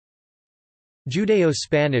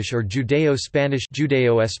Judaeo-Spanish or Judaeo-Spanish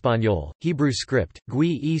Judeo-Español, Hebrew script,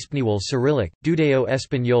 Gui Español Cyrillic,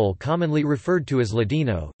 Judeo-Español commonly referred to as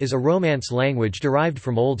Ladino, is a Romance language derived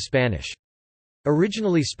from Old Spanish.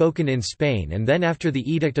 Originally spoken in Spain and then after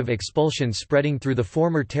the Edict of Expulsion spreading through the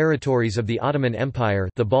former territories of the Ottoman Empire,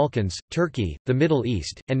 the Balkans, Turkey, the Middle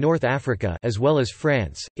East, and North Africa as well as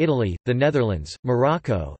France, Italy, the Netherlands,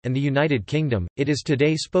 Morocco, and the United Kingdom, it is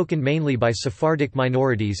today spoken mainly by Sephardic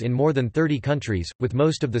minorities in more than 30 countries, with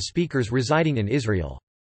most of the speakers residing in Israel.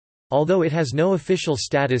 Although it has no official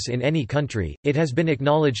status in any country, it has been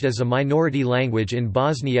acknowledged as a minority language in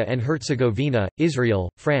Bosnia and Herzegovina, Israel,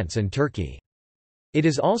 France and Turkey. It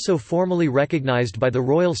is also formally recognized by the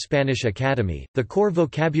Royal Spanish Academy. The core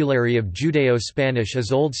vocabulary of Judeo-Spanish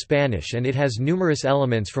is Old Spanish and it has numerous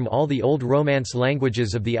elements from all the Old Romance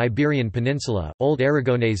languages of the Iberian Peninsula, Old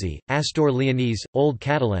Aragonese, Astur-Leonese, Old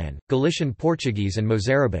Catalan, Galician Portuguese and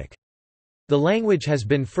Mozarabic. The language has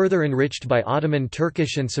been further enriched by Ottoman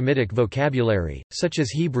Turkish and Semitic vocabulary, such as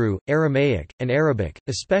Hebrew, Aramaic, and Arabic,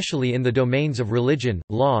 especially in the domains of religion,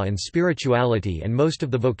 law and spirituality, and most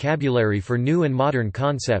of the vocabulary for new and modern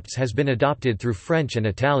concepts has been adopted through French and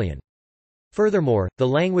Italian. Furthermore, the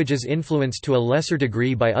language is influenced to a lesser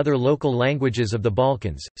degree by other local languages of the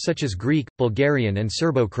Balkans, such as Greek, Bulgarian and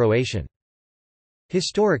Serbo-Croatian.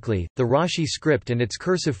 Historically, the Rashi script and its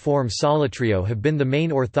cursive form Soletrio have been the main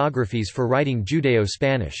orthographies for writing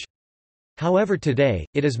Judeo-Spanish. However today,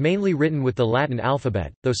 it is mainly written with the Latin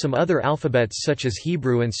alphabet, though some other alphabets such as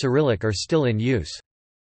Hebrew and Cyrillic are still in use.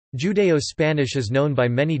 Judeo-Spanish is known by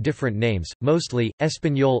many different names, mostly,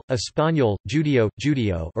 Español, Español,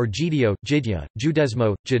 Judeo, or Gidio, Jidya,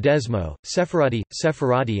 Judesmo,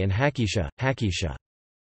 Sephardi and Hakisha.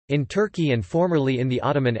 In Turkey and formerly in the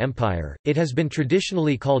Ottoman Empire, it has been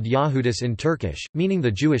traditionally called Yahudis in Turkish, meaning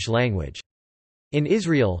the Jewish language. In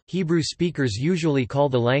Israel, Hebrew speakers usually call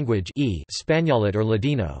the language Spaniolit or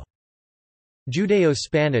Ladino.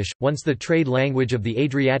 Judeo-Spanish, once the trade language of the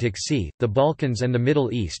Adriatic Sea, the Balkans and the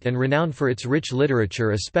Middle East and renowned for its rich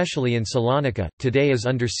literature especially in Salonika, today is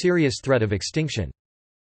under serious threat of extinction.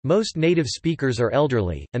 Most native speakers are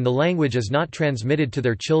elderly, and the language is not transmitted to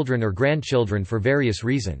their children or grandchildren for various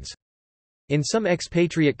reasons. In some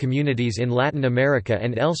expatriate communities in Latin America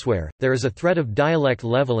and elsewhere, there is a threat of dialect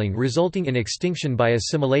leveling resulting in extinction by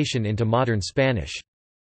assimilation into modern Spanish.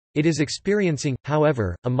 It is experiencing,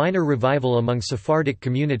 however, a minor revival among Sephardic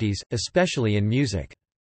communities, especially in music.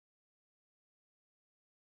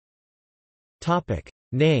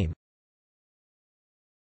 Name.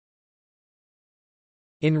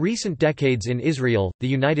 In recent decades in Israel, the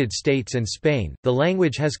United States and Spain, the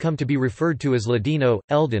language has come to be referred to as Ladino,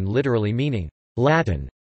 Eldon literally meaning Latin.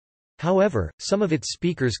 However, some of its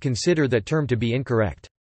speakers consider that term to be incorrect.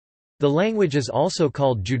 The language is also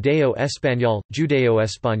called Judeo-Español,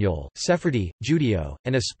 Judeo-Español, Sephardi, Judeo,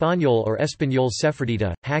 and Español or Español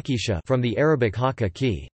Sephardita, Hakisha from the Arabic haka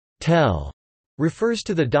ki, tell, refers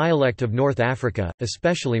to the dialect of North Africa,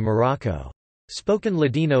 especially Morocco. Spoken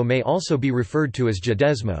Ladino may also be referred to as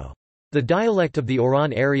Judesmo. The dialect of the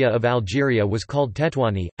Oran area of Algeria was called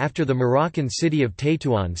Tetouani, after the Moroccan city of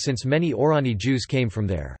Tétouan since many Orani Jews came from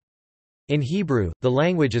there. In Hebrew, the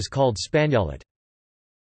language is called Spaniolit.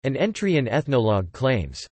 An entry in Ethnologue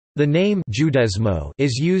claims, "The name Judesmo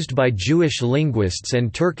is used by Jewish linguists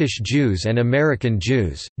and Turkish Jews and American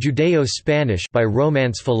Jews, Judeo-Spanish by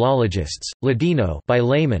Romance philologists, Ladino by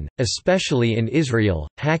laymen, especially in Israel,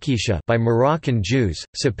 Hakisha by Moroccan Jews,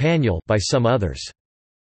 Sepaniol by some others."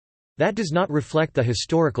 That does not reflect the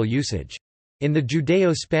historical usage. In the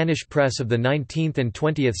Judeo-Spanish press of the 19th and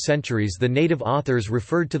 20th centuries the native authors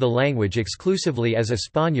referred to the language exclusively as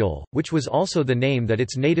Español, which was also the name that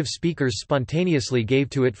its native speakers spontaneously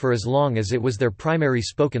gave to it for as long as it was their primary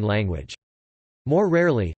spoken language. More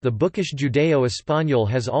rarely, the bookish Judeo-Español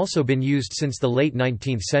has also been used since the late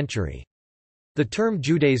 19th century. The term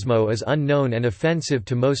Judaismo is unknown and offensive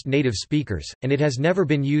to most native speakers, and it has never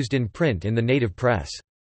been used in print in the native press.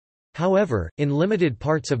 However, in limited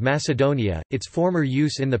parts of Macedonia, its former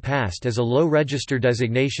use in the past as a low-register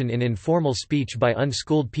designation in informal speech by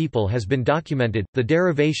unschooled people has been documented. The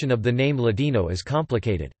derivation of the name Ladino is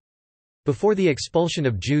complicated. Before the expulsion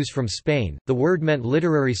of Jews from Spain, the word meant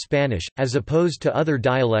literary Spanish, as opposed to other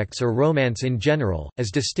dialects or Romance in general, as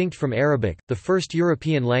distinct from Arabic. The first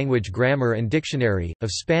European language grammar and dictionary, of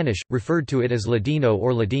Spanish, referred to it as Ladino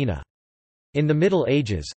or Ladina. In the Middle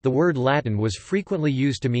Ages, the word Latin was frequently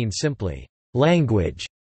used to mean simply, language.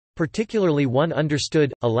 Particularly one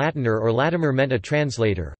understood, a Latiner or Latimer meant a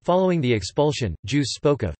translator. Following the expulsion, Jews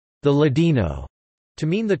spoke of the Ladino to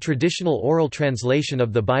mean the traditional oral translation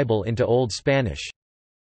of the Bible into Old Spanish.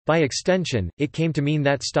 By extension, it came to mean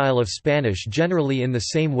that style of Spanish generally in the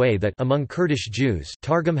same way that among Kurdish Jews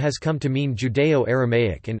Targum has come to mean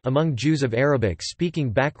Judeo-Aramaic and among Jews of Arabic-speaking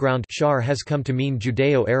background Shar has come to mean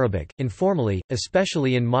Judeo-Arabic. Informally,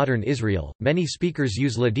 especially in modern Israel, many speakers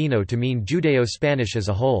use Ladino to mean Judeo-Spanish as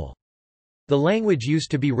a whole. The language used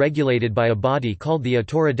to be regulated by a body called the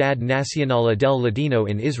Autoridad Nacional del Ladino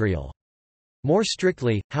in Israel. More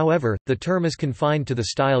strictly, however, the term is confined to the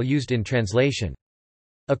style used in translation.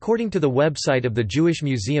 According to the website of the Jewish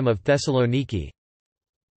Museum of Thessaloniki,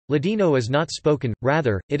 Ladino is not spoken,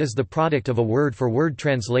 rather, it is the product of a word-for-word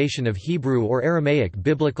translation of Hebrew or Aramaic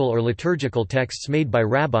biblical or liturgical texts made by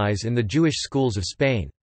rabbis in the Jewish schools of Spain.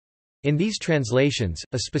 In these translations,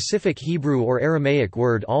 a specific Hebrew or Aramaic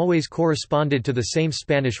word always corresponded to the same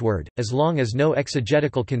Spanish word, as long as no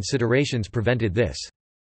exegetical considerations prevented this.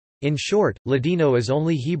 In short, Ladino is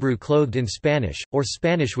only Hebrew clothed in Spanish, or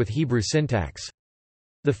Spanish with Hebrew syntax.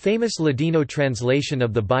 The famous Ladino translation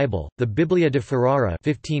of the Bible, the Biblia de Ferrara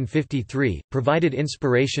 1553, provided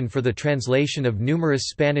inspiration for the translation of numerous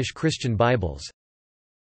Spanish Christian Bibles.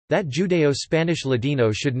 That Judeo-Spanish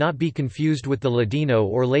Ladino should not be confused with the Ladino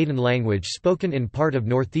or Latin language spoken in part of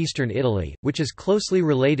northeastern Italy, which is closely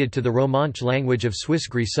related to the Romanche language of Swiss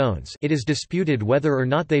Grisons. It is disputed whether or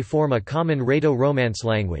not they form a common Rhaeto-Romance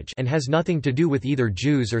language and has nothing to do with either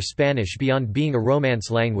Jews or Spanish beyond being a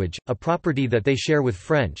Romance language, a property that they share with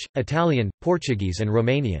French, Italian, Portuguese and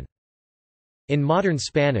Romanian. In modern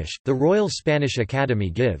Spanish, the Royal Spanish Academy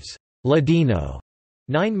gives Ladino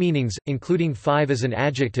 9 meanings, including 5 as an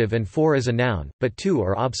adjective and 4 as a noun, but 2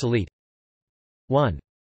 are obsolete. 1.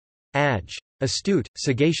 Age. Astute,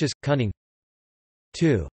 sagacious, cunning.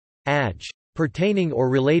 2. Age. Pertaining or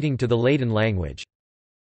relating to the Latin language.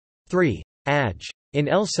 3. Age. In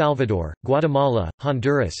El Salvador, Guatemala,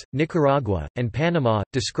 Honduras, Nicaragua, and Panama,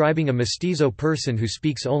 describing a mestizo person who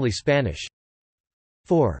speaks only Spanish.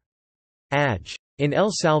 4. Age. In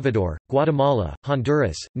El Salvador, Guatemala,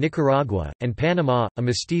 Honduras, Nicaragua, and Panama, a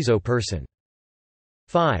mestizo person.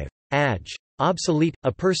 5. Age. Obsolete,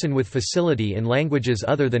 a person with facility in languages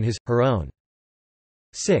other than his, her own.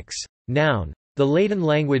 6. Noun. The Latin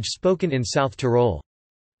language spoken in South Tyrol.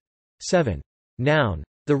 7. Noun.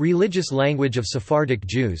 The religious language of Sephardic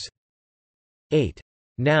Jews. 8.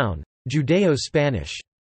 Noun. Judeo-Spanish.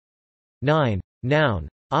 9. Noun.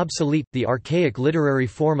 Obsolete, the archaic literary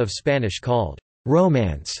form of Spanish called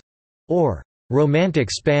Romance, or Romantic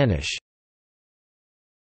Spanish.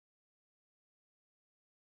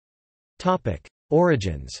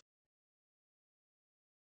 Origins.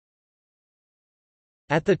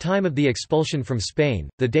 At the time of the expulsion from Spain,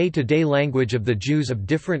 the day-to-day language of the Jews of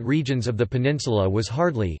different regions of the peninsula was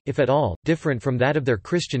hardly, if at all, different from that of their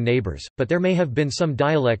Christian neighbors, but there may have been some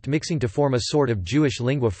dialect mixing to form a sort of Jewish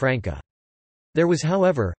lingua franca. There was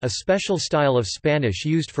however, a special style of Spanish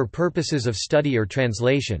used for purposes of study or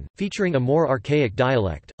translation, featuring a more archaic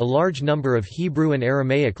dialect, a large number of Hebrew and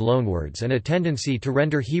Aramaic loanwords and a tendency to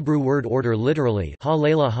render Hebrew word order literally ha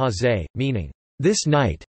lela ha ze, meaning, this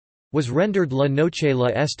night, was rendered la noche la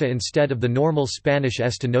esta instead of the normal Spanish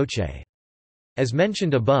esta noche. As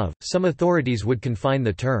mentioned above, some authorities would confine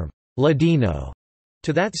the term Ladino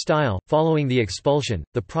to that style. Following the expulsion,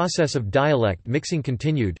 the process of dialect mixing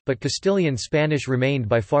continued, but Castilian Spanish remained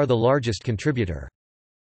by far the largest contributor.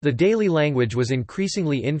 The daily language was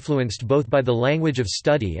increasingly influenced both by the language of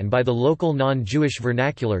study and by the local non-Jewish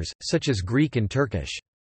vernaculars, such as Greek and Turkish.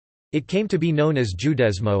 It came to be known as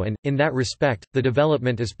Judesmo and, in that respect, the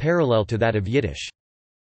development is parallel to that of Yiddish.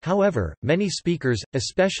 However, many speakers,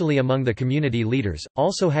 especially among the community leaders,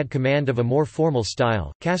 also had command of a more formal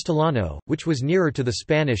style, Castellano, which was nearer to the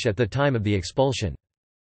Spanish at the time of the expulsion.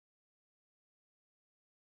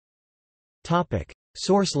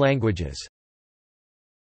 Source languages.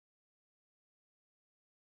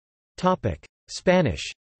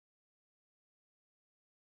 Spanish.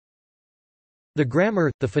 The grammar,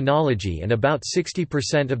 the phonology and about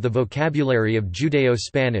 60% of the vocabulary of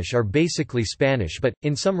Judeo-Spanish are basically Spanish but,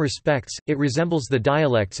 in some respects, it resembles the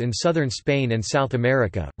dialects in southern Spain and South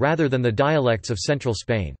America, rather than the dialects of central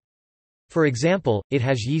Spain. For example, it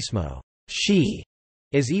has yismo, she,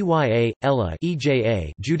 as eya, ella,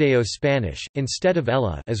 eja, Judeo-Spanish, instead of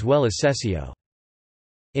ella, as well as sesio.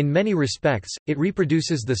 In many respects, it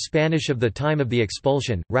reproduces the Spanish of the time of the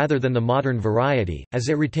expulsion, rather than the modern variety, as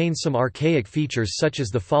it retains some archaic features such as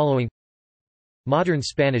the following. Modern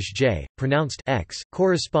Spanish j, pronounced x,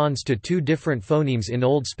 corresponds to two different phonemes in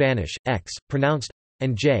Old Spanish, x, pronounced,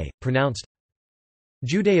 and j, pronounced.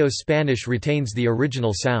 Judeo-Spanish retains the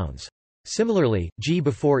original sounds. Similarly, g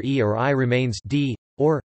before e or I remains d,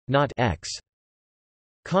 or, not x.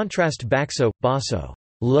 Contrast baxo, basso.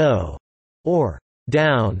 low or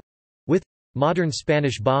down, with modern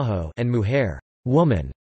Spanish bajo, and mujer,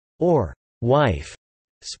 woman or wife,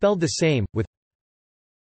 spelled the same, with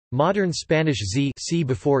modern Spanish z, c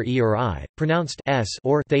before e or I, pronounced s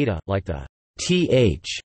or theta, like the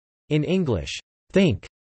th in English. Think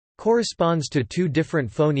corresponds to two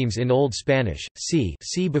different phonemes in Old Spanish: c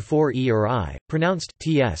before e or I, pronounced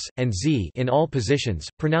ts, and z in all positions,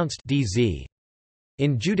 pronounced dz.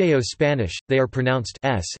 In Judeo-Spanish, they are pronounced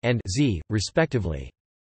s and z, respectively.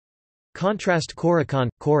 Contrast corazón,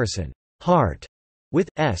 corazón, heart, with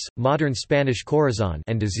s, modern Spanish corazón,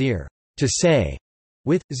 and decir, to say,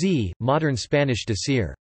 with z, modern Spanish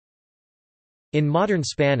decir. In modern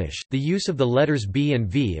Spanish, the use of the letters b and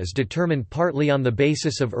v is determined partly on the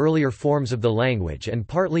basis of earlier forms of the language and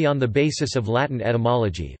partly on the basis of Latin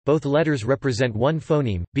etymology. Both letters represent one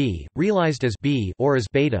phoneme, b, realized as b or as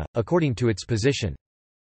beta, according to its position.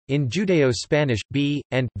 In Judeo-Spanish, b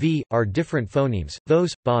and v are different phonemes,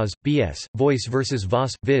 those, bas, bs, voice versus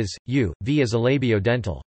vas, viz, u, v is a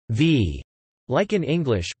labiodental v, like in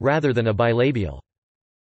English, rather than a bilabial.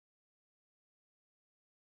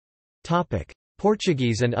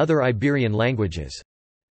 Portuguese and other Iberian languages.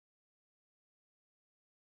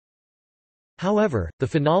 However, the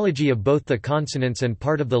phonology of both the consonants and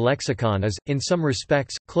part of the lexicon is, in some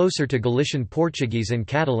respects, closer to Galician Portuguese and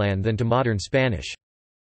Catalan than to modern Spanish.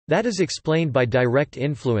 That is explained by direct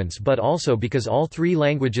influence but also because all three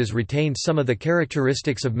languages retained some of the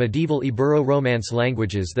characteristics of medieval Ibero-Romance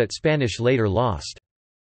languages that Spanish later lost.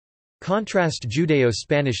 Contrast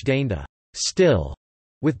Judeo-Spanish dainda, still,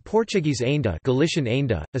 with Portuguese ainda, Galician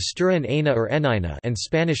ainda, Asturian aina or enina, and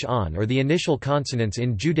Spanish on or the initial consonants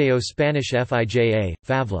in Judeo-Spanish fija,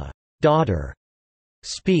 favla, daughter,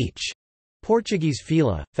 speech, Portuguese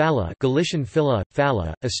fila, fala, Galician fila,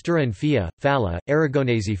 fala, Asturian fia, fala,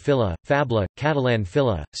 Aragonese fila, fabla, Catalan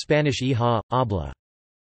fila, Spanish hija, habla.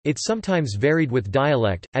 It sometimes varied with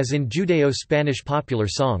dialect, as in Judeo-Spanish popular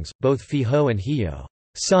songs, both fijo and hijo,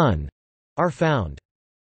 son, are found.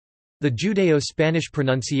 The Judeo-Spanish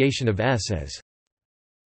pronunciation of s as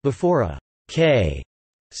before a k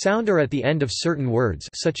sound or at the end of certain words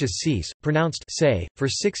such as cease, pronounced say, for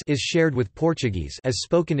six is shared with Portuguese as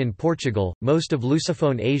spoken in Portugal, most of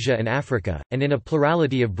Lusophone Asia and Africa, and in a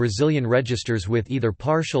plurality of Brazilian registers with either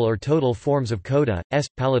partial or total forms of coda, s,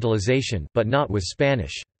 palatalization, but not with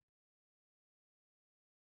Spanish.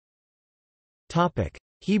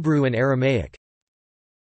 Hebrew and Aramaic.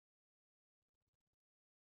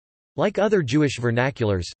 Like other Jewish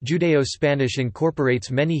vernaculars, Judeo-Spanish incorporates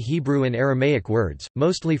many Hebrew and Aramaic words,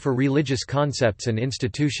 mostly for religious concepts and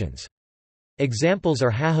institutions. Examples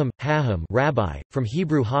are hacham, haham, rabbi, from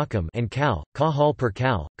Hebrew hakam, and kal, kahal per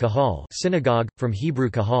kal, kahal, synagogue, from Hebrew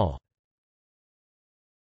kahal.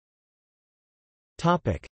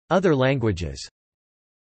 Other languages.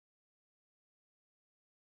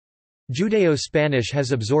 Judeo-Spanish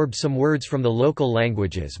has absorbed some words from the local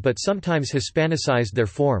languages but sometimes Hispanicized their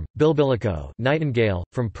form, bilbilico, nightingale,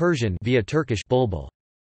 from Persian via Turkish bulbul.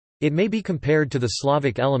 It may be compared to the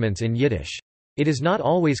Slavic elements in Yiddish. It is not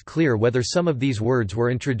always clear whether some of these words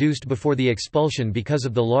were introduced before the expulsion because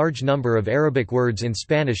of the large number of Arabic words in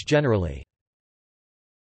Spanish generally.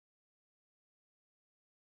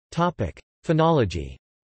 Phonology.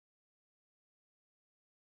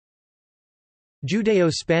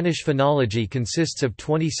 Judeo-Spanish phonology consists of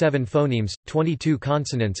 27 phonemes, 22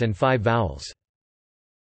 consonants and 5 vowels.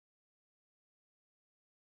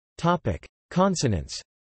 Consonants.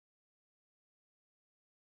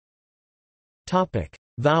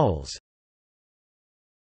 Vowels.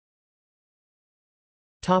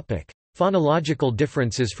 Phonological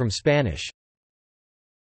differences from Spanish.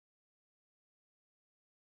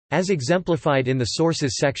 As exemplified in the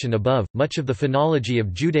sources section above, much of the phonology of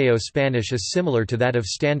Judeo-Spanish is similar to that of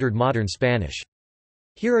Standard Modern Spanish.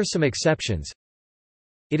 Here are some exceptions.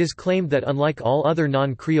 It is claimed that unlike all other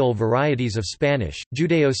non-Creole varieties of Spanish,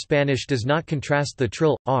 Judeo-Spanish does not contrast the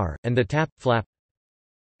trill, r, and the tap, flap.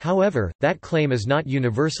 However, that claim is not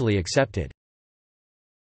universally accepted.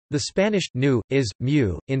 The Spanish nu is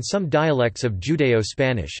mu in some dialects of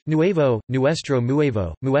Judeo-Spanish, nuevo, nuestro,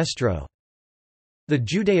 muestro. The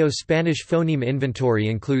Judeo-Spanish phoneme inventory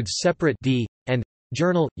includes separate d and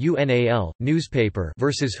journal, unal, newspaper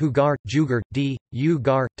versus jugar, jugar, d,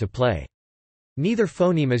 ugar, to play. Neither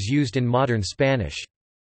phoneme is used in modern Spanish.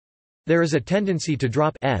 There is a tendency to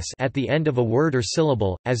drop s at the end of a word or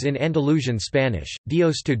syllable, as in Andalusian Spanish,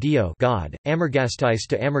 Dios to Dio, God, Amargastais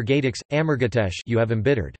to Amargatix, Amargatesh, you have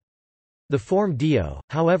embittered. The form dio,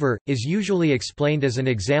 however, is usually explained as an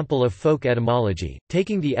example of folk etymology,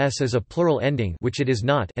 taking the s as a plural ending which it is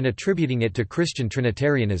not and attributing it to Christian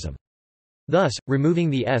Trinitarianism. Thus, removing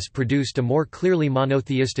the s produced a more clearly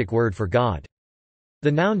monotheistic word for God.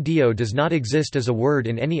 The noun dio does not exist as a word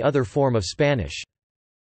in any other form of Spanish.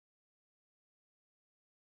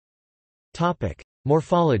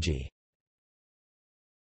 Morphology.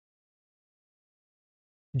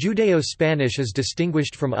 Judaeo-Spanish is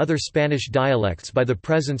distinguished from other Spanish dialects by the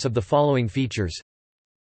presence of the following features.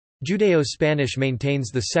 Judaeo-Spanish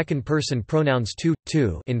maintains the second-person pronouns tu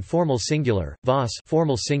in formal singular, vos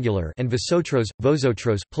formal singular, and vosotros,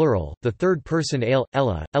 vosotros plural. The third-person ale,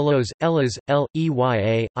 ella, ellos, ellas,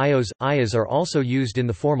 leya, ios, ias are also used in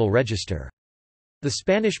the formal register. The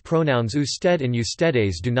Spanish pronouns usted and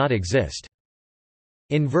ustedes do not exist.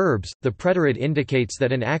 In verbs, the preterite indicates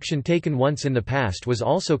that an action taken once in the past was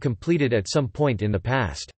also completed at some point in the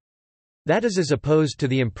past. That is as opposed to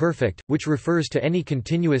the imperfect, which refers to any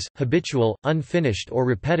continuous, habitual, unfinished or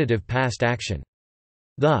repetitive past action.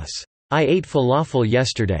 Thus, I ate falafel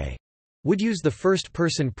yesterday would use the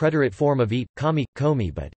first-person preterite form of eat,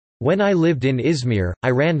 komi, but when I lived in Izmir, I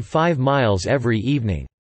ran 5 miles every evening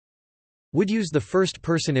would use the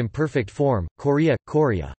first-person imperfect form, koria.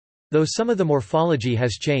 Though some of the morphology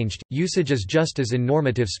has changed, usage is just as in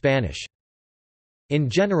normative Spanish. In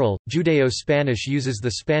general, Judaeo-Spanish uses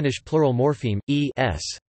the Spanish plural morpheme, es.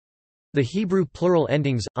 The Hebrew plural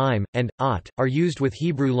endings, im, and at, are used with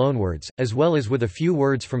Hebrew loanwords, as well as with a few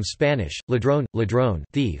words from Spanish, ladrón,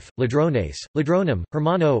 thief, ladrones, ladronem,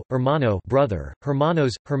 hermano, brother,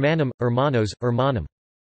 hermanos, hermanos, hermanum.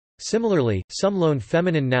 Similarly, some loan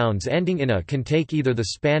feminine nouns ending in a can take either the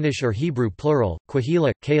Spanish or Hebrew plural,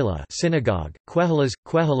 quahila, kela, synagogue, quehilas,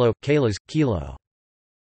 quehilo, kelas, kilo.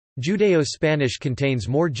 Judaeo-Spanish contains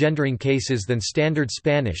more gendering cases than Standard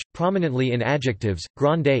Spanish, prominently in adjectives,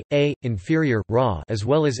 grande, inferior, raw, as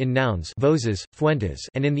well as in nouns, voces, fuentes,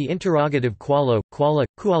 and in the interrogative qualo, quala,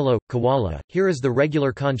 kualo, kawala. Here is the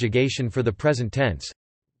regular conjugation for the present tense.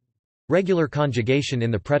 Regular conjugation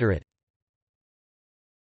in the preterite.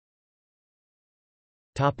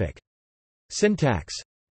 Syntax.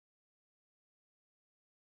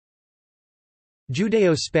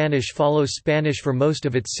 Judaeo-Spanish follows Spanish for most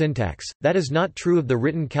of its syntax. That is not true of the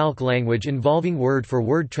written calque language involving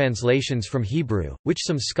word-for-word translations from Hebrew, which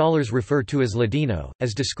some scholars refer to as Ladino.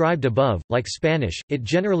 As described above, like Spanish, it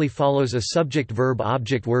generally follows a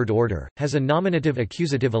subject-verb-object word order, has a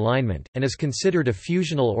nominative-accusative alignment, and is considered a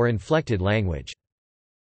fusional or inflected language.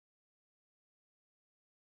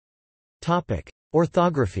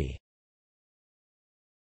 Orthography.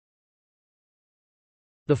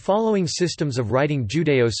 The following systems of writing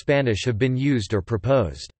Judaeo-Spanish have been used or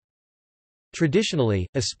proposed. Traditionally,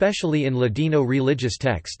 especially in Ladino religious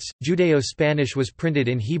texts, Judaeo-Spanish was printed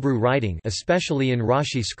in Hebrew writing, especially in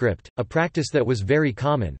Rashi script, a practice that was very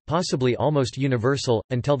common, possibly almost universal,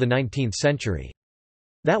 until the 19th century.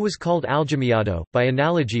 That was called aljamiado, by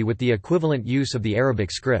analogy with the equivalent use of the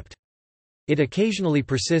Arabic script. It occasionally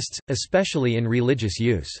persists, especially in religious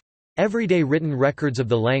use. Everyday written records of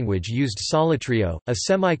the language used solatrio, a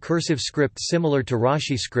semi-cursive script similar to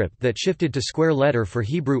Rashi script that shifted to square letter for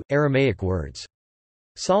Hebrew, Aramaic words.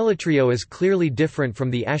 Solatrio is clearly different from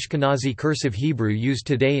the Ashkenazi cursive Hebrew used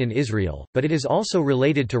today in Israel, but it is also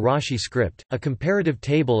related to Rashi script. A comparative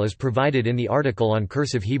table is provided in the article on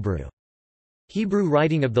cursive Hebrew. Hebrew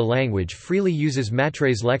writing of the language freely uses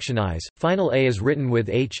matres lectionis. Final a is written with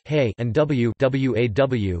h, hey, and w,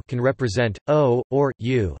 waw can represent o or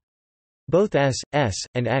u. Both s,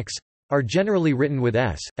 and x are generally written with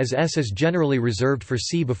s, as s is generally reserved for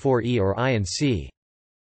c before e or I and c.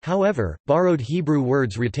 However, borrowed Hebrew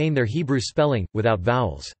words retain their Hebrew spelling, without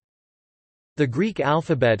vowels. The Greek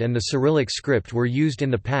alphabet and the Cyrillic script were used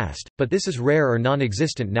in the past, but this is rare or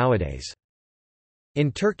non-existent nowadays.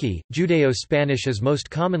 In Turkey, Judaeo-Spanish is most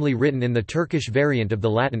commonly written in the Turkish variant of the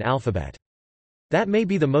Latin alphabet. That may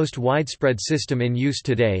be the most widespread system in use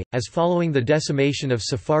today, as following the decimation of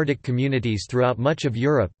Sephardic communities throughout much of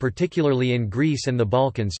Europe, particularly in Greece and the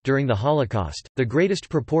Balkans, during the Holocaust, the greatest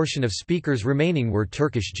proportion of speakers remaining were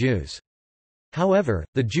Turkish Jews. However,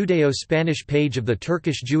 the Judaeo-Spanish page of the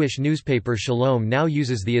Turkish Jewish newspaper Shalom now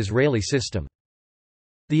uses the Israeli system.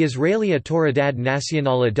 The Israeli Autoridad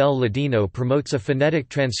Nacional del Ladino promotes a phonetic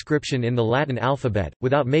transcription in the Latin alphabet,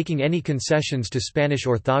 without making any concessions to Spanish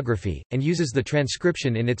orthography, and uses the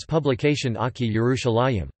transcription in its publication Aki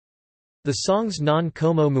Yerushalayim. The songs Non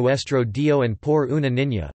como muestro Dio and Por una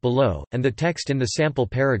niña, below, and the text in the sample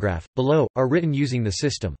paragraph, below, are written using the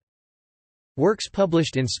system. Works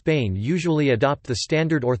published in Spain usually adopt the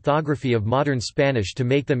standard orthography of modern Spanish to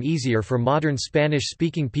make them easier for modern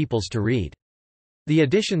Spanish-speaking peoples to read. The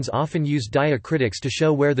editions often use diacritics to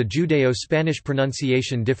show where the Judeo-Spanish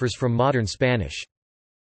pronunciation differs from modern Spanish.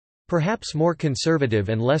 Perhaps more conservative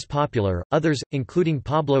and less popular, others, including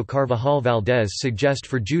Pablo Carvajal Valdés, suggest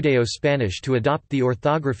for Judeo-Spanish to adopt the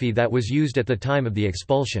orthography that was used at the time of the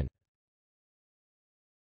expulsion.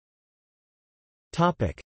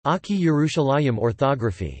 Aki Yerushalayim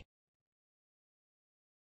orthography.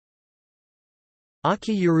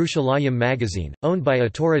 Aki Yerushalayim magazine, owned by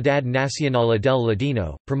Autoridad Nacional del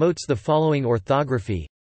Ladino, promotes the following orthography.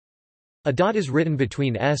 A dot is written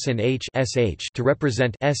between s and h sh to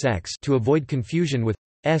represent sx to avoid confusion with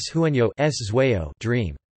s hueño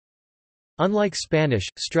dream. Unlike Spanish,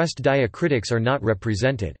 stressed diacritics are not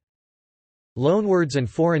represented. Loanwords and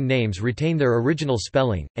foreign names retain their original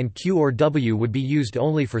spelling, and q or w would be used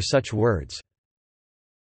only for such words.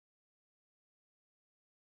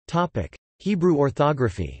 Hebrew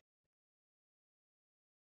orthography.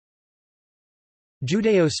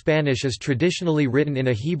 Judaeo-Spanish is traditionally written in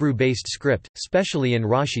a Hebrew-based script, especially in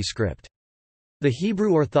Rashi script. The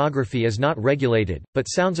Hebrew orthography is not regulated, but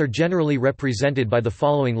sounds are generally represented by the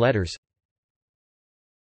following letters.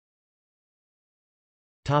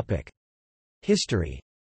 History.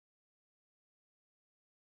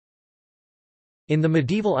 In the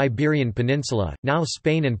medieval Iberian Peninsula, now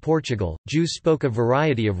Spain and Portugal, Jews spoke a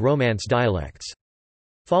variety of Romance dialects.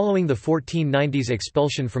 Following the 1490s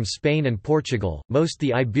expulsion from Spain and Portugal, most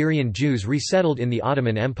the Iberian Jews resettled in the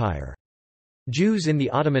Ottoman Empire. Jews in the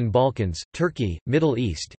Ottoman Balkans, Turkey, Middle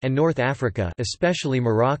East, and North Africa, especially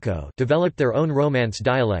Morocco, developed their own Romance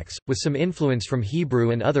dialects, with some influence from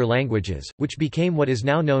Hebrew and other languages, which became what is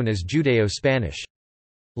now known as Judaeo-Spanish.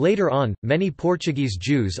 Later on, many Portuguese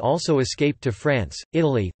Jews also escaped to France,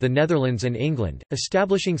 Italy, the Netherlands and England,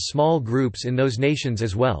 establishing small groups in those nations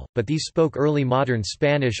as well, but these spoke early modern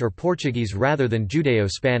Spanish or Portuguese rather than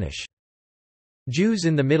Judeo-Spanish. Jews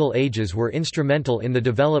in the Middle Ages were instrumental in the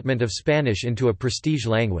development of Spanish into a prestige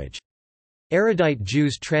language. Erudite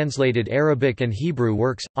Jews translated Arabic and Hebrew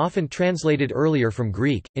works, often translated earlier from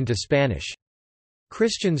Greek, into Spanish.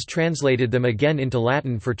 Christians translated them again into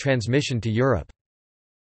Latin for transmission to Europe.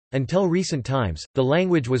 Until recent times, the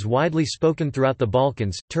language was widely spoken throughout the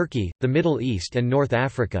Balkans, Turkey, the Middle East and North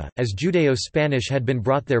Africa, as Judeo-Spanish had been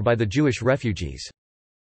brought there by the Jewish refugees.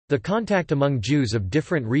 The contact among Jews of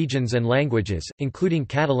different regions and languages, including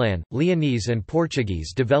Catalan, Leonese and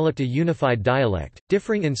Portuguese, developed a unified dialect,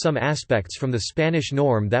 differing in some aspects from the Spanish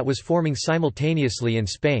norm that was forming simultaneously in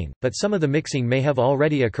Spain, but some of the mixing may have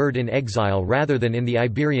already occurred in exile rather than in the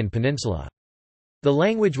Iberian Peninsula. The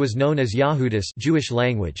language was known as Yahudis, Jewish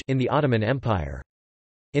language in the Ottoman Empire.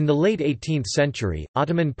 In the late 18th century,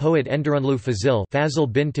 Ottoman poet Enderunlu Fazil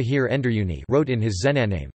bin Tahir Enderuni wrote in his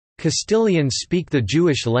Zenanname, "Castilians speak the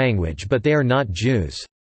Jewish language but they are not Jews."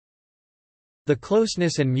 The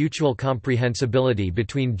closeness and mutual comprehensibility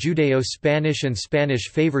between Judeo-Spanish and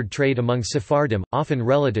Spanish-favored trade among Sephardim, often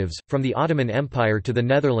relatives, from the Ottoman Empire to the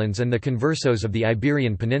Netherlands and the conversos of the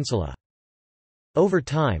Iberian Peninsula. Over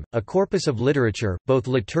time, a corpus of literature, both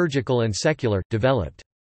liturgical and secular, developed.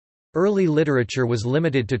 Early literature was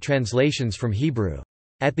limited to translations from Hebrew.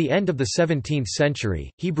 At the end of the 17th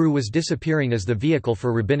century, Hebrew was disappearing as the vehicle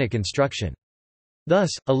for rabbinic instruction.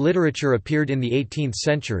 Thus, a literature appeared in the 18th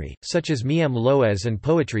century, such as Miam Loez and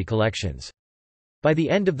poetry collections. By the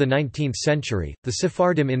end of the 19th century, the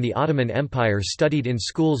Sephardim in the Ottoman Empire studied in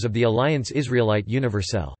schools of the Alliance Israélite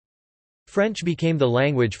Universelle. French became the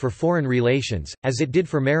language for foreign relations, as it did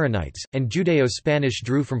for Maronites, and Judeo-Spanish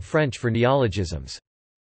drew from French for neologisms.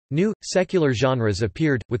 New, secular genres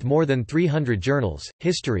appeared, with more than 300 journals,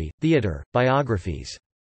 history, theatre, biographies.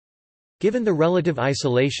 Given the relative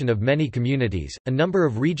isolation of many communities, a number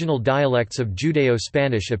of regional dialects of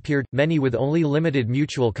Judeo-Spanish appeared, many with only limited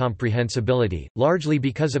mutual comprehensibility, largely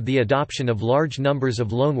because of the adoption of large numbers of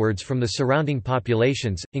loanwords from the surrounding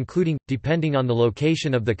populations, including, depending on the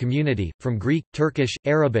location of the community, from Greek, Turkish,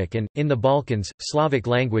 Arabic and, in the Balkans, Slavic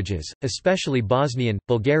languages, especially Bosnian,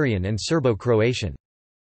 Bulgarian and Serbo-Croatian.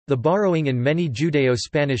 The borrowing in many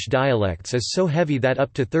Judeo-Spanish dialects is so heavy that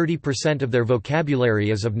up to 30% of their vocabulary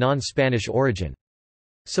is of non-Spanish origin.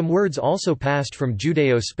 Some words also passed from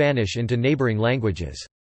Judeo-Spanish into neighboring languages.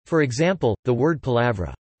 For example, the word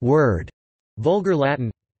palavra, word, Vulgar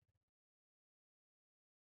Latin.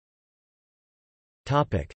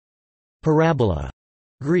 Parabola,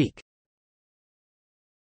 Greek.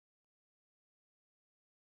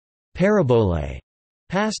 Parabole,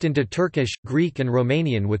 passed into Turkish, Greek and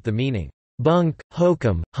Romanian with the meaning, bunk,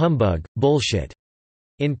 hokum, humbug, bullshit.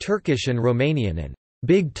 in Turkish and Romanian, and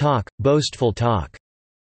big talk, boastful talk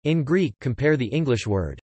in Greek. Compare the English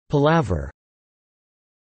word palaver.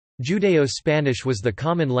 Judaeo-Spanish was the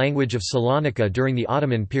common language of Salonika during the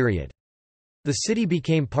Ottoman period. The city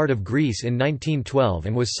became part of Greece in 1912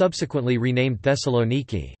 and was subsequently renamed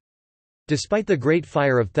Thessaloniki. Despite the Great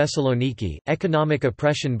Fire of Thessaloniki, economic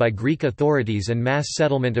oppression by Greek authorities and mass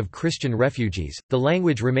settlement of Christian refugees, the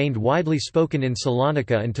language remained widely spoken in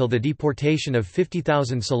Salonika until the deportation of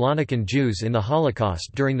 50,000 Salonican Jews in the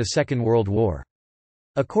Holocaust during the Second World War.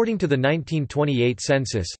 According to the 1928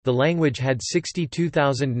 census, the language had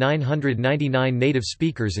 62,999 native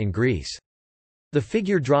speakers in Greece. The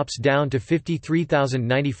figure drops down to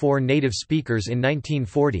 53,094 native speakers in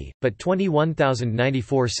 1940, but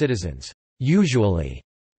 21,094 citizens usually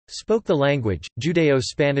spoke the language.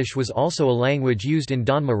 Judaeo-Spanish was also a language used in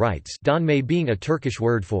Donma rites, donme being a Turkish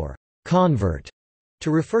word for convert,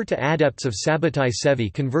 to refer to adepts of Sabbatai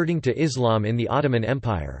Sevi converting to Islam in the Ottoman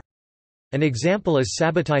Empire. An example is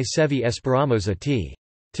Sabbatai Sevi Esperamosa T.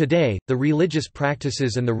 Today, the religious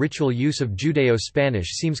practices and the ritual use of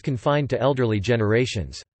Judaeo-Spanish seems confined to elderly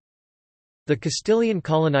generations. The Castilian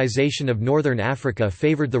colonization of northern Africa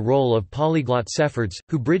favored the role of polyglot Sephards,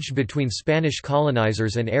 who bridged between Spanish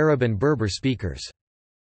colonizers and Arab and Berber speakers.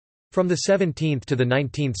 From the 17th to the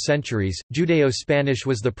 19th centuries, Judaeo-Spanish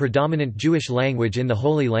was the predominant Jewish language in the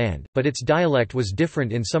Holy Land, but its dialect was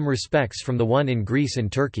different in some respects from the one in Greece and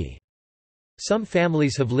Turkey. Some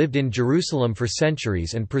families have lived in Jerusalem for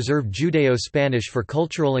centuries and preserved Judaeo-Spanish for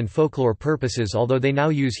cultural and folklore purposes, although they now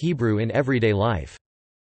use Hebrew in everyday life.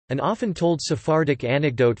 An often told Sephardic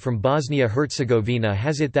anecdote from Bosnia-Herzegovina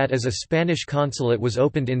has it that as a Spanish consulate was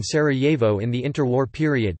opened in Sarajevo in the interwar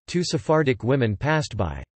period, two Sephardic women passed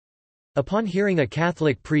by. Upon hearing a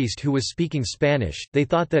Catholic priest who was speaking Spanish, they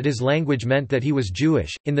thought that his language meant that he was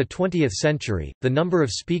Jewish. In the 20th century, the number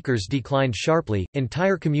of speakers declined sharply,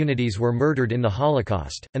 entire communities were murdered in the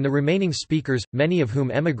Holocaust, and the remaining speakers, many of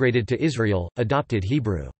whom emigrated to Israel, adopted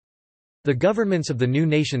Hebrew. The governments of the new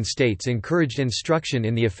nation-states encouraged instruction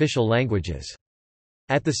in the official languages.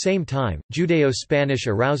 At the same time, Judaeo-Spanish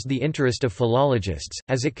aroused the interest of philologists,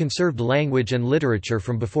 as it conserved language and literature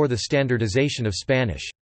from before the standardization of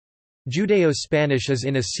Spanish. Judaeo-Spanish is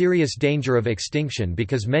in a serious danger of extinction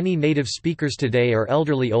because many native speakers today are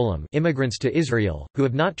elderly olim immigrants to Israel, who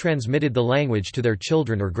have not transmitted the language to their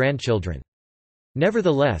children or grandchildren.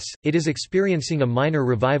 Nevertheless, it is experiencing a minor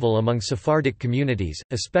revival among Sephardic communities,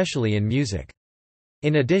 especially in music.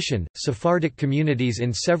 In addition, Sephardic communities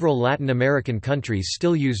in several Latin American countries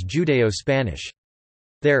still use Judaeo-Spanish.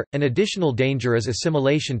 There, an additional danger is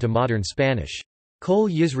assimilation to modern Spanish. Col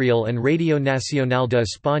Yisrael and Radio Nacional de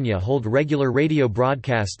España hold regular radio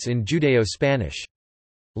broadcasts in Judaeo-Spanish.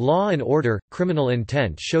 Law and Order: Criminal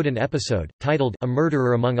Intent showed an episode, titled A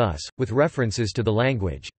Murderer Among Us, with references to the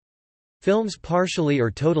language. Films partially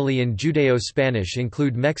or totally in Judaeo-Spanish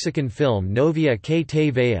include Mexican film Novia que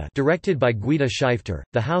te vea, directed by Guida Scheifter,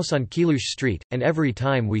 The House on Kilush Street, and Every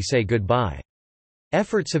Time We Say Goodbye.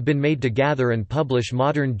 Efforts have been made to gather and publish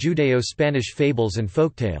modern Judaeo-Spanish fables and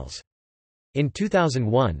folktales. In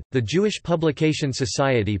 2001, the Jewish Publication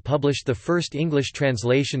Society published the first English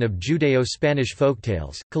translation of Judeo-Spanish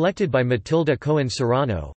folktales, collected by Matilda Cohen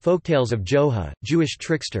Serrano, Folktales of Joha, Jewish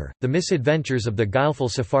Trickster, The Misadventures of the Guileful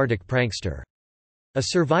Sephardic Prankster. A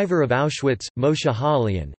survivor of Auschwitz, Moshe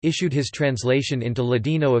Ha'alian, issued his translation into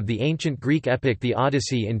Ladino of the ancient Greek epic The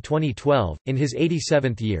Odyssey in 2012, in his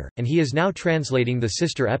 87th year, and he is now translating the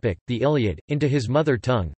sister epic, the Iliad, into his mother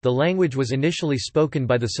tongue. The language was initially spoken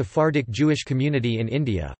by the Sephardic Jewish community in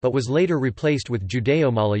India, but was later replaced with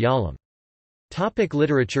Judeo-Malayalam.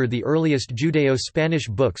 Literature: The earliest Judeo-Spanish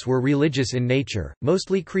books were religious in nature,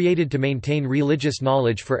 mostly created to maintain religious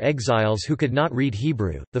knowledge for exiles who could not read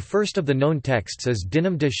Hebrew. The first of the known texts is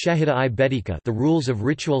Dinim de Shehida I Bedika, The Rules of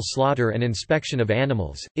Ritual Slaughter and Inspection of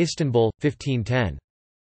Animals, Istanbul, 1510.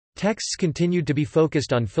 Texts continued to be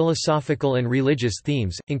focused on philosophical and religious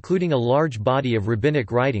themes, including a large body of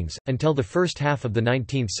rabbinic writings, until the first half of the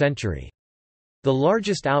 19th century. The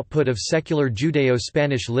largest output of secular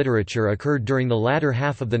Judeo-Spanish literature occurred during the latter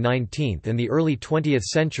half of the 19th and the early 20th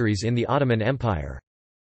centuries in the Ottoman Empire.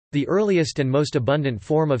 The earliest and most abundant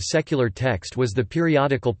form of secular text was the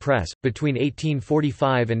periodical press. Between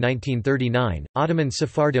 1845 and 1939, Ottoman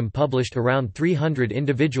Sephardim published around 300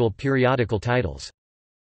 individual periodical titles.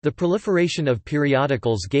 The proliferation of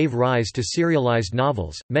periodicals gave rise to serialized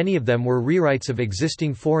novels, many of them were rewrites of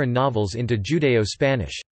existing foreign novels into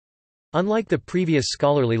Judeo-Spanish. Unlike the previous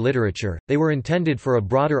scholarly literature, they were intended for a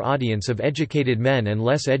broader audience of educated men and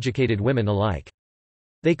less educated women alike.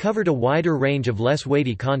 They covered a wider range of less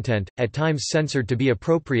weighty content, at times censored to be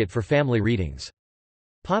appropriate for family readings.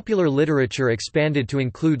 Popular literature expanded to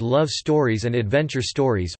include love stories and adventure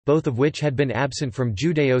stories, both of which had been absent from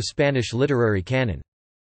Judaeo-Spanish literary canon.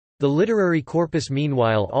 The literary corpus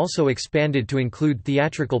meanwhile also expanded to include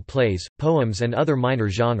theatrical plays, poems and other minor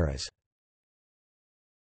genres.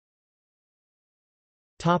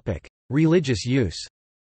 Religious use.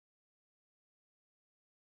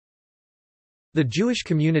 The Jewish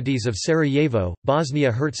communities of Sarajevo,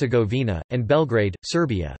 Bosnia-Herzegovina, and Belgrade,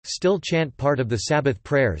 Serbia, still chant part of the Sabbath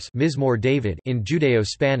prayers Mizmor David in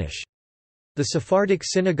Judaeo-Spanish. The Sephardic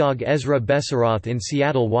synagogue Ezra Besaroth in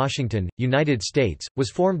Seattle, Washington, United States, was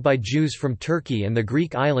formed by Jews from Turkey and the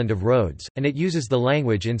Greek island of Rhodes, and it uses the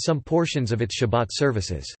language in some portions of its Shabbat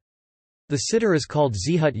services. The siddur is called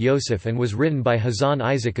Zehut Yosef and was written by Hazan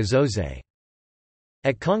Isaac Azozeh.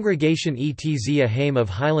 At Congregation Etz Haim of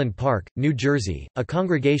Highland Park, New Jersey, a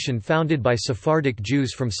congregation founded by Sephardic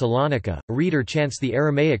Jews from Salonika, a reader chants the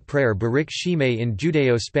Aramaic prayer Baruch Shemeh in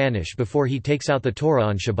Judeo-Spanish before he takes out the Torah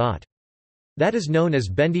on Shabbat. That is known as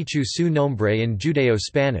Bendichu su nombre in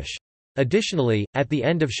Judeo-Spanish. Additionally, at the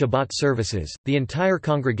end of Shabbat services, the entire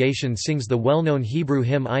congregation sings the well-known Hebrew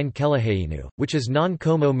hymn Ein Kelaheinu, which is Non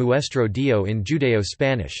como muestro Dio in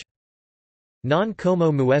Judeo-Spanish. Non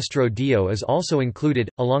como muestro Dio is also included,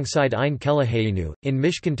 alongside Ein Kelaheinu, in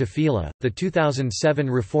Mishkan Tefillah, the 2007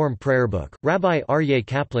 Reform Prayer Book. Rabbi Aryeh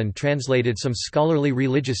Kaplan translated some scholarly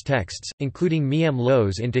religious texts, including Miam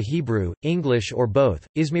Loz into Hebrew, English or both.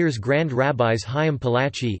 Izmir's Grand Rabbis Chaim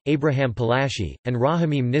Palachi, Abraham Palashi, and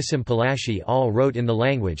Rahamim Nissim Palashi all wrote in the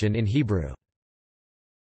language and in Hebrew.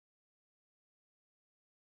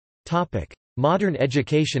 Modern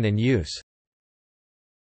education and use.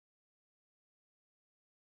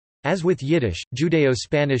 As with Yiddish,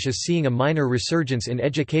 Judeo-Spanish is seeing a minor resurgence in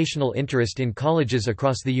educational interest in colleges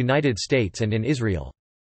across the United States and in Israel.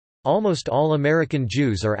 Almost all American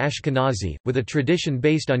Jews are Ashkenazi, with a tradition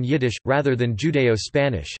based on Yiddish, rather than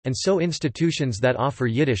Judeo-Spanish, and so institutions that offer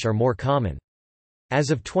Yiddish are more common.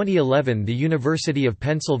 As of 2011, the University of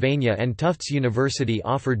Pennsylvania and Tufts University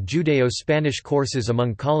offered Judeo-Spanish courses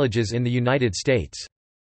among colleges in the United States.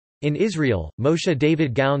 In Israel, Moshe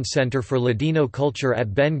David Gaon Center for Ladino Culture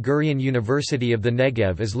at Ben-Gurion University of the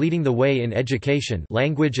Negev is leading the way in education,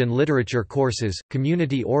 language and literature courses,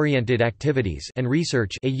 community-oriented activities and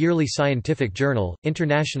research, a yearly scientific journal,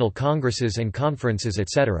 international congresses and conferences,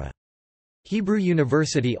 etc. Hebrew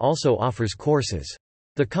University also offers courses.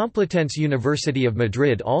 The Complutense University of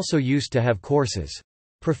Madrid also used to have courses.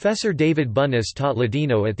 Professor David Bunnis taught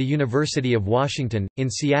Ladino at the University of Washington, in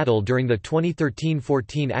Seattle during the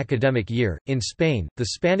 2013-14 academic year. In Spain, the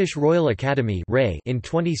Spanish Royal Academy in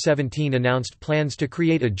 2017 announced plans to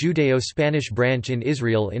create a Judeo-Spanish branch in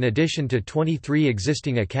Israel in addition to 23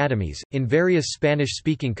 existing academies, in various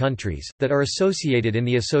Spanish-speaking countries, that are associated in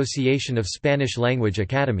the Association of Spanish-Language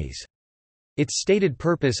Academies. Its stated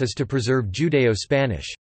purpose is to preserve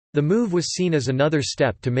Judeo-Spanish. The move was seen as another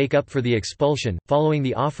step to make up for the expulsion, following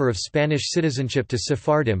the offer of Spanish citizenship to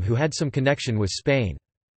Sephardim who had some connection with Spain.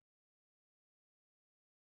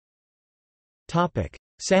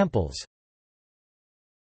 Samples.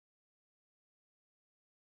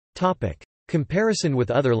 Comparison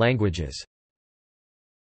with other languages.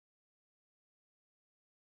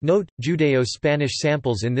 Note: Judeo-Spanish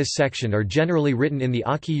samples in this section are generally written in the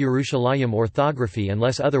Aki Yerushalayim orthography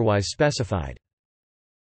unless otherwise specified.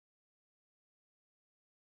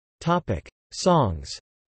 Songs.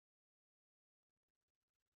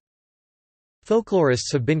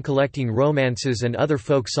 Folklorists have been collecting romances and other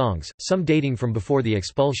folk songs, some dating from before the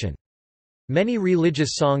expulsion. Many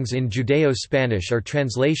religious songs in Judeo-Spanish are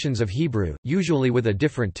translations of Hebrew, usually with a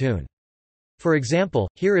different tune. For example,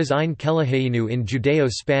 here is Ein Kelaheinu in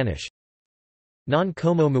Judeo-Spanish. Non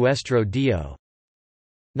como muestro Dio.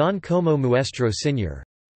 Non como muestro Señor.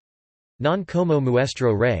 Non como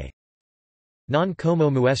muestro Rey. Non como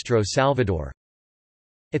muestro Salvador,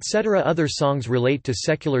 etc. Other songs relate to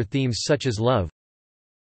secular themes such as love.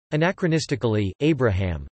 Anachronistically,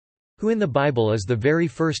 Abraham, who in the Bible is the very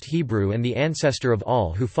first Hebrew and the ancestor of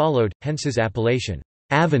all who followed, hence his appellation,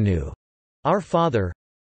 Avinu, our Father,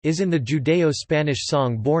 is in the Judeo-Spanish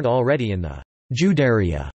song born already in the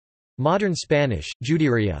Judaria, modern Spanish,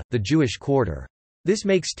 Juderia, the Jewish quarter. This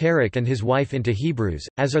makes Tarek and his wife into Hebrews,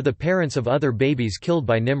 as are the parents of other babies killed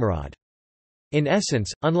by Nimrod. In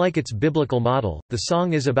essence, unlike its biblical model, the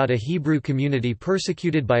song is about a Hebrew community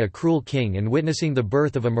persecuted by a cruel king and witnessing the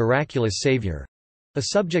birth of a miraculous savior—a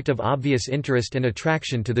subject of obvious interest and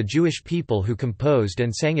attraction to the Jewish people who composed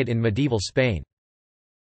and sang it in medieval Spain.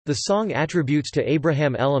 The song attributes to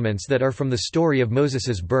Abraham elements that are from the story of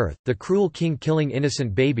Moses's birth, the cruel king killing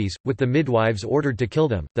innocent babies, with the midwives ordered to kill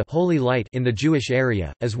them, the holy light in the Jewish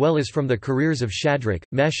area, as well as from the careers of Shadrach,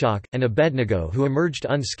 Meshach, and Abednego who emerged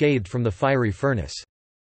unscathed from the fiery furnace.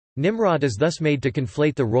 Nimrod is thus made to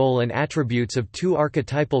conflate the role and attributes of two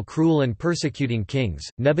archetypal cruel and persecuting kings,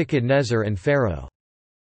 Nebuchadnezzar and Pharaoh.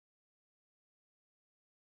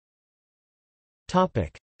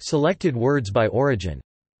 Selected words by origin.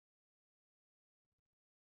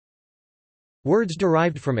 Words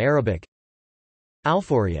derived from Arabic: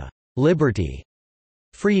 Alphoria, liberty,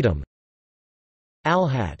 freedom;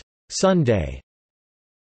 Alhat, Sunday;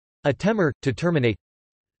 Atemar, to terminate;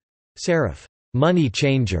 Seraph, money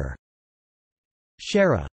changer;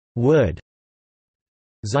 Shera, wood;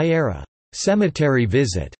 Ziyara, cemetery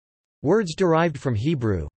visit. Words derived from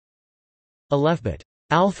Hebrew: Alephbet,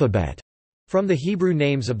 alphabet, from the Hebrew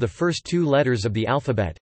names of the first two letters of the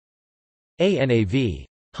alphabet; Anav,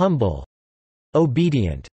 humble,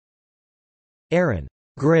 obedient; Aaron,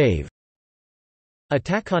 grave;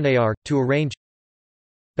 Atakanear, to arrange;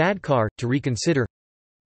 Badkar, to reconsider;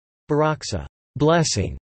 Baraksa,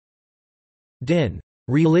 blessing; Din,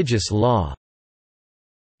 religious law;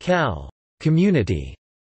 Kal, community,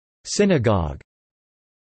 synagogue;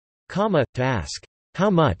 Kama, to ask, how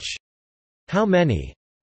much, how many;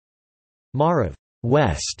 Marav,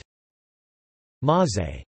 west;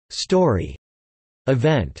 Maze, story,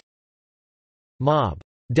 event; Mob,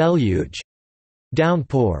 deluge,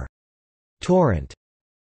 downpour, torrent;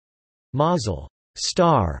 Mazel,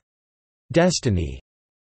 star, destiny;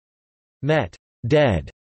 Met, dead;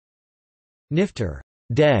 Nifter,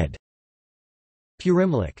 dead;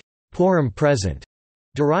 Purimlik, Purim present,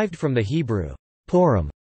 derived from the Hebrew Purim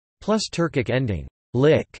plus Turkic ending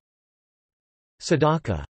lik;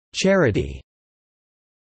 Sadaka, charity;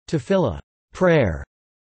 Tefillah, prayer;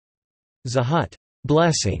 Zahut,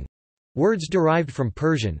 blessing. Words derived from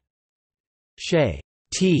Persian: Shay,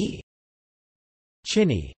 tea;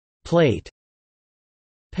 Chini, plate;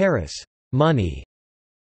 Paris, money;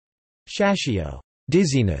 Shashio,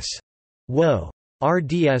 dizziness, woe.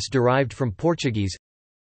 RDS derived from Portuguese: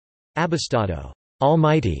 Abastado,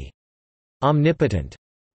 almighty, omnipotent,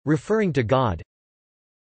 referring to God;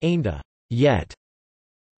 Ainda, yet;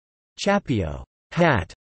 Chapio,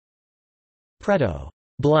 hat; Preto,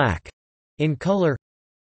 black, in color;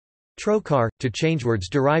 Trokar, to change. Words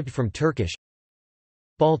derived from Turkish: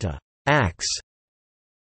 Balta, axe;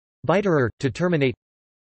 Biterer, to terminate;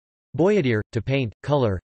 Boyadir, to paint,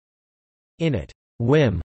 color; Init,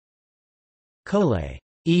 whim; Kole,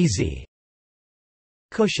 easy;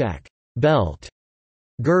 Kushak, belt,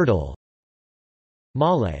 girdle;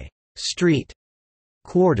 Male, street,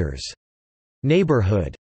 quarters,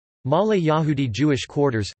 neighborhood; Male Yahudi, Jewish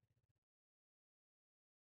quarters.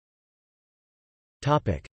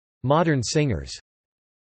 Modern singers.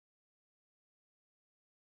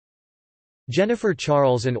 Jennifer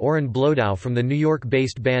Charles and Oren Blodow from the New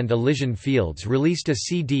York-based band Elysian Fields released a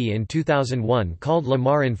CD in 2001 called La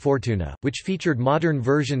Mar in Fortuna, which featured modern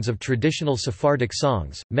versions of traditional Sephardic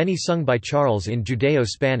songs, many sung by Charles in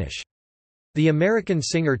Judaeo-Spanish. The American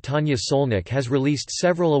singer Tanya Solnick has released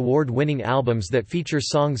several award-winning albums that feature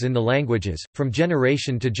songs in the languages, From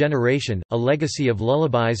Generation to Generation, a legacy of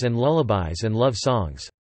lullabies and love songs.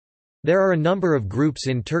 There are a number of groups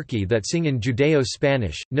in Turkey that sing in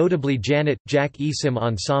Judaeo-Spanish, notably Janet, Jack Isim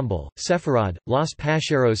Ensemble, Sepharad, Los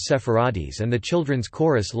Pacheros Sepharadis and the children's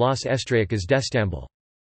chorus Los Estrellas d'Estambul.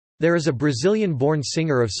 There is a Brazilian-born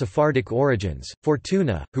singer of Sephardic origins,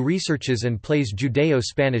 Fortuna, who researches and plays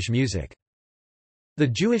Judaeo-Spanish music. The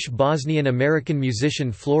Jewish Bosnian-American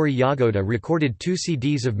musician Flori Jagoda recorded 2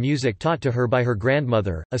 CDs of music taught to her by her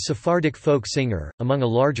grandmother, a Sephardic folk singer, among a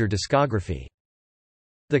larger discography.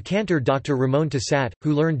 The cantor Dr. Ramon Tassat,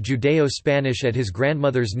 who learned Judeo-Spanish at his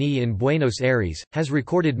grandmother's knee in Buenos Aires, has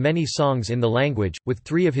recorded many songs in the language, with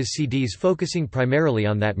 3 of his CDs focusing primarily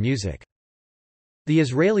on that music. The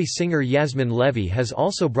Israeli singer Yasmin Levy has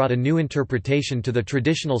also brought a new interpretation to the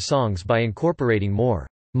traditional songs by incorporating more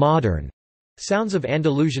modern sounds of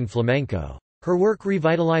Andalusian flamenco. Her work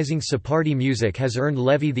revitalizing Sephardi music has earned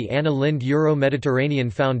Levy the Anna Lind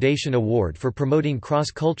Euro-Mediterranean Foundation Award for promoting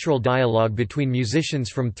cross-cultural dialogue between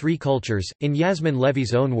musicians from 3 cultures. In Yasmin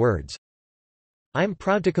Levy's own words, "I am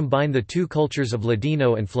proud to combine the 2 cultures of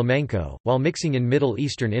Ladino and flamenco, while mixing in Middle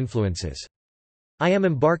Eastern influences. I am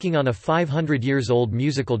embarking on a 500-years-old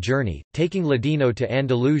musical journey, taking Ladino to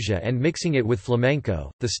Andalusia and mixing it with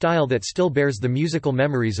flamenco, the style that still bears the musical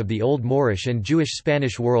memories of the Old Moorish and Jewish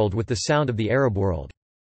Spanish world with the sound of the Arab world.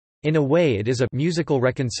 In a way it is a musical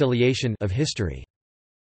reconciliation of history."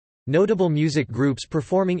 Notable music groups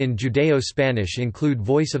performing in Judaeo-Spanish include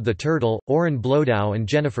Voice of the Turtle, Oren Blodow and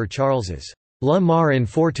Jennifer Charles's La Mar in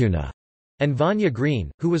Fortuna, and Vanya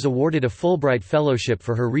Green, who was awarded a Fulbright Fellowship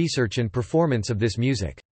for her research and performance of this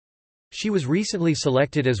music. She was recently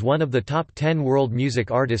selected as one of the top 10 world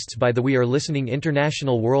music artists by the We Are Listening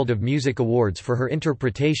International World of Music Awards for her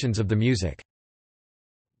interpretations of the music.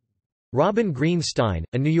 Robin Greenstein,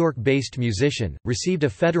 a New York-based musician, received a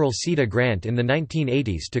federal CETA grant in the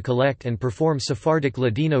 1980s to collect and perform Sephardic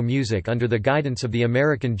Ladino music under the guidance of the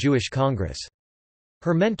American Jewish Congress.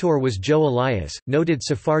 Her mentor was Joe Elias, noted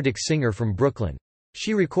Sephardic singer from Brooklyn.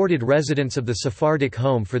 She recorded residents of the Sephardic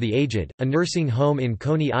Home for the Aged, a nursing home in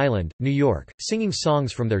Coney Island, New York, singing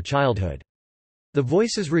songs from their childhood. The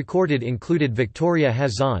voices recorded included Victoria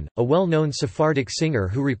Hazan, a well-known Sephardic singer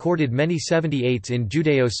who recorded many 78s in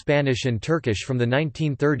Judaeo-Spanish and Turkish from the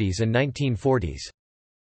 1930s and 1940s.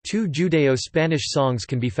 2 Judaeo-Spanish songs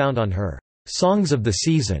can be found on her Songs of the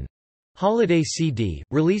Season holiday CD,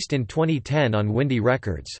 released in 2010 on Windy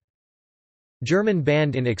Records. German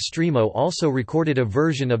band In Extremo also recorded a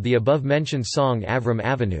version of the above-mentioned song Avram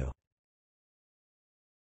Avenue.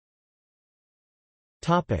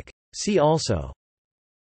 See also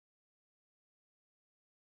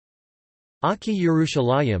Aki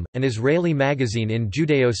Yerushalayim, an Israeli magazine in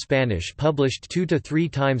Judaeo-Spanish published 2 to 3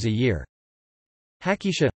 times a year.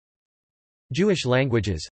 Hakisha, Jewish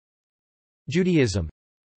languages, Judaism,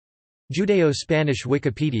 Judeo-Spanish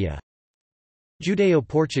Wikipedia,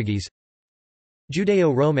 Judeo-Portuguese,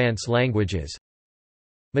 Judeo-Romance languages,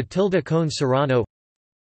 Matilda Cohn Serrano,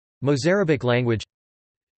 Mozarabic language,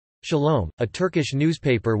 Shalom, a Turkish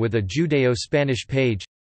newspaper with a Judeo-Spanish page,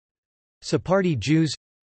 Sephardi Jews,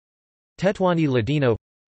 Tetwani Ladino,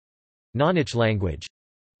 Nonich language,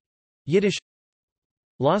 Yiddish,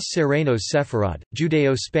 Los Serenos Sepharad,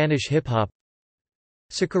 Judeo-Spanish hip-hop,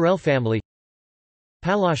 Sicarel family,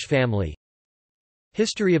 Palash family,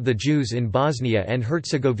 History of the Jews in Bosnia and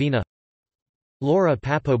Herzegovina, Laura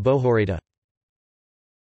Papo Bohoreda.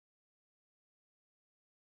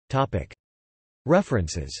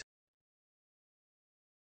 References.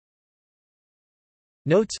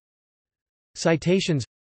 Notes. Citations.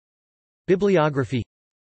 Bibliography.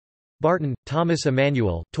 Barton, Thomas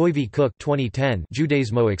Emanuel, Toivy Cook 2010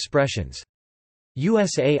 Judaismo Expressions.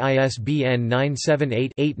 USA ISBN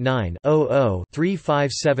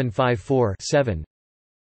 978-89-00-35754-7.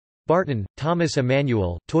 Barton, Thomas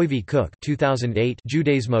Emanuel, Toivy Cook 2008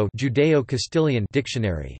 Judaismo Judeo-Castilian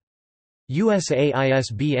Dictionary. USA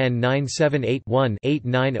ISBN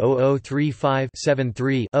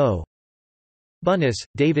 978-1-890035-73-0. Bunnis,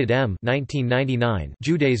 David M. 1999,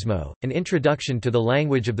 Judaismo, An Introduction to the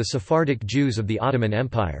Language of the Sephardic Jews of the Ottoman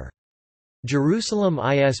Empire. Jerusalem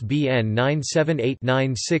ISBN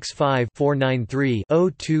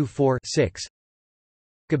 978-965-493-024-6.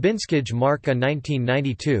 Gabinskij Marka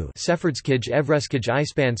 1992 Sephardskij Evreskij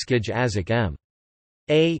Ispanskij Azik M.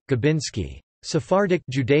 A. Gabinsky. Sephardic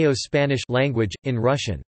Judeo-Spanish language, in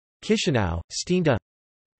Russian. Chisinau, Stenta.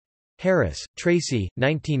 Harris, Tracy,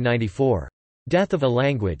 1994. Death of a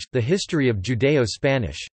Language, The History of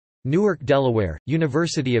Judeo-Spanish. Newark, Delaware,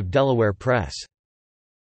 University of Delaware Press.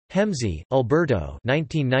 Hemsey, Alberto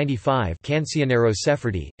 1995 Cancionero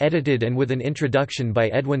Sephardi, edited and with an introduction by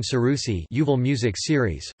Edwin Sarusi Yuval Music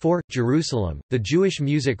Series. 4. Jerusalem, The Jewish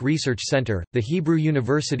Music Research Center, The Hebrew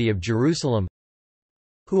University of Jerusalem.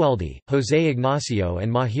 Hualdi, José Ignacio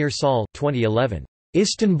and Mahir Saul 2011.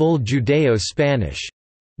 Istanbul Judeo-Spanish.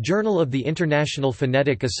 Journal of the International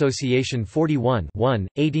Phonetic Association 41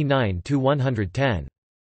 89–110.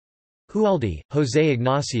 Hualdi, José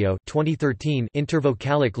Ignacio 2013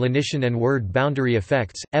 Intervocalic lenition and word boundary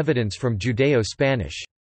effects, evidence from Judeo-Spanish.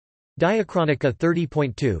 Diachronica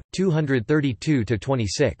 30.2,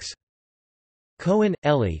 232–26. Cohen,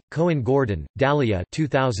 Ellie, Cohen-Gordon, Dahlia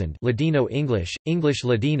 2000 Ladino English, English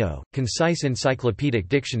Ladino, Concise Encyclopedic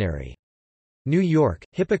Dictionary. New York,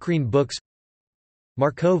 Hippocrene Books.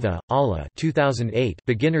 Markova, Alla 2008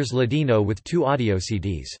 Beginner's Ladino with 2 audio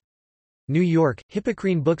CDs. New York,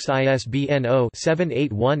 Hippocrene Books ISBN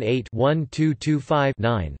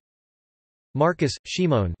 0-7818-1225-9. Marcus,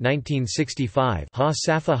 Shimon 1965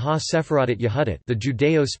 Ha-Safa Ha-Sephardic Yehudit The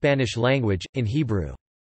Judeo-Spanish Language, in Hebrew.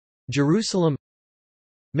 Jerusalem.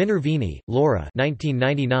 Minervini, Laura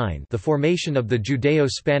 1999 The Formation of the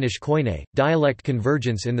Judeo-Spanish Koine, Dialect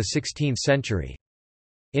Convergence in the 16th Century.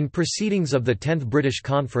 In Proceedings of the 10th British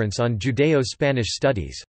Conference on Judeo-Spanish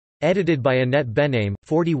Studies. Edited by Annette Bename,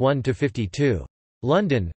 41–52.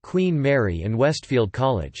 London, Queen Mary and Westfield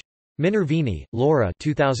College. Minervini, Laura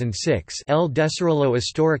 2006 El Desarrollo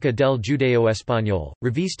Histórico del Judeo-Español,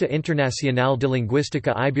 Revista Internacional de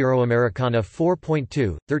Lingüística Iberoamericana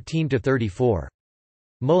 4.2, 13–34.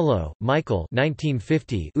 Molo, Michael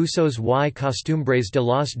 1950 Usos y Costumbres de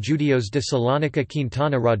los Judíos de Salónica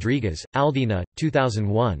Quintana Rodríguez, Aldina,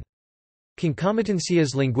 2001.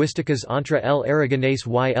 Concomitancias lingüísticas entre el aragonés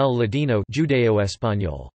y el ladino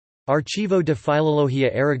Judeo-Español. Archivo de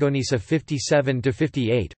Filología Aragonesa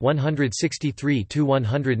 57–58,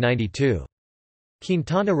 163–192.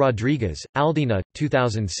 Quintana Rodríguez, Aldina,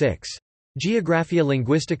 2006. Geografía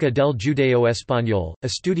lingüística del Judeo-Español,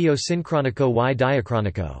 Estudio sincrónico y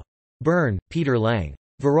diacrónico. Bern, Peter Lang.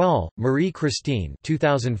 Veral, Marie-Christine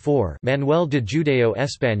 2004 Manuel de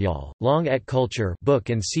Judeo-Español, Langue et Culture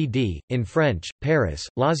book and CD, in French, Paris,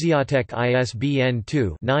 L'Asiathèque ISBN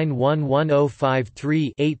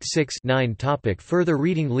 2-911053-86-9 Topic Further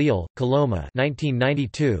reading Leal, Coloma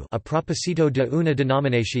 1992 A propósito de una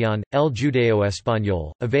denominación, el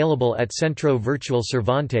Judeo-Español, available at Centro Virtual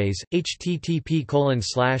Cervantes,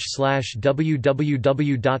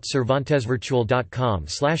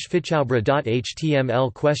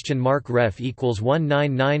 http://www.cervantesvirtual.com/fichaubra.html Ref equals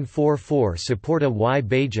 19944 Soporta y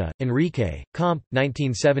Beja, Enrique, Comp.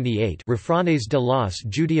 1978 Refranes de los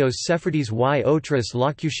Judíos Sefardíes y otras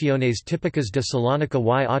locuciones típicas de Salónica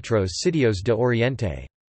y otros sitios de Oriente.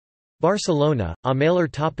 Barcelona, Ameller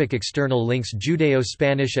Topic External links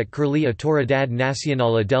Judaeo-Spanish at Curlie Autoridad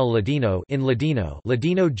Nacional del Ladino in Ladino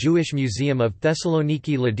Ladino Jewish Museum of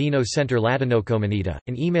Thessaloniki Ladino Center Latinocomunidad,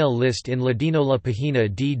 an email list in Ladino La Página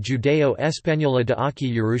de Judeo-Española de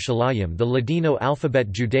Aquí Jerusalem The Ladino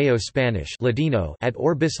Alphabet Judeo-Spanish Ladino at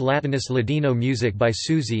Orbis Latinus Ladino Music by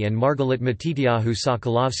Suzy and Margalit Matitiahu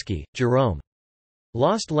Sokolovsky, Jerome.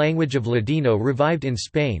 Lost Language of Ladino revived in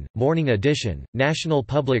Spain, Morning Edition, National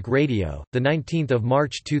Public Radio, 19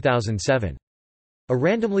 March 2007. A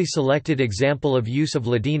randomly selected example of use of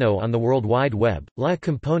Ladino on the World Wide Web, La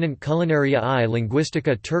Component Culinaria y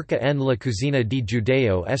Lingüística Turca en la Cocina de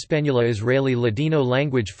Judeo-Española Israeli Ladino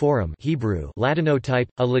Language Forum Hebrew Ladinotype,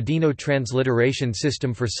 a Ladino transliteration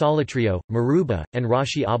system for Solitrio, Maruba, and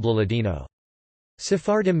Rashi Habla Ladino.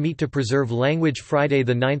 Sephardim meet to preserve language Friday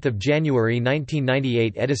 9 January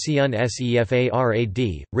 1998 Edición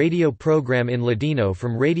SEFARAD, radio program in Ladino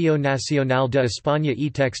from Radio Nacional de España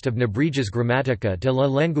E-text of Nebriges Gramática de la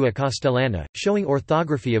Lengua Castellana, showing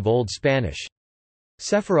orthography of Old Spanish.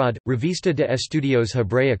 Sefarad, Revista de Estudios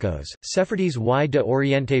Hebraicos, Sefardíes y de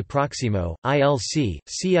Oriente Próximo, ILC,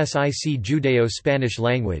 CSIC Judeo-Spanish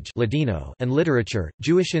Language Ladino and Literature,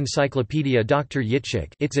 Jewish Encyclopedia Dr.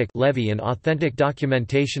 Yitzhak Levy An authentic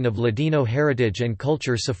documentation of Ladino heritage and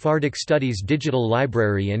culture Sephardic Studies Digital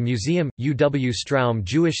Library and Museum, UW Straum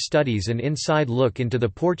Jewish Studies An inside look into the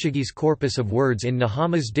Portuguese corpus of words in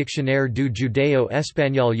Nehama's Dictionnaire do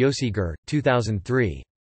Judeo-Español Yosiger, 2003.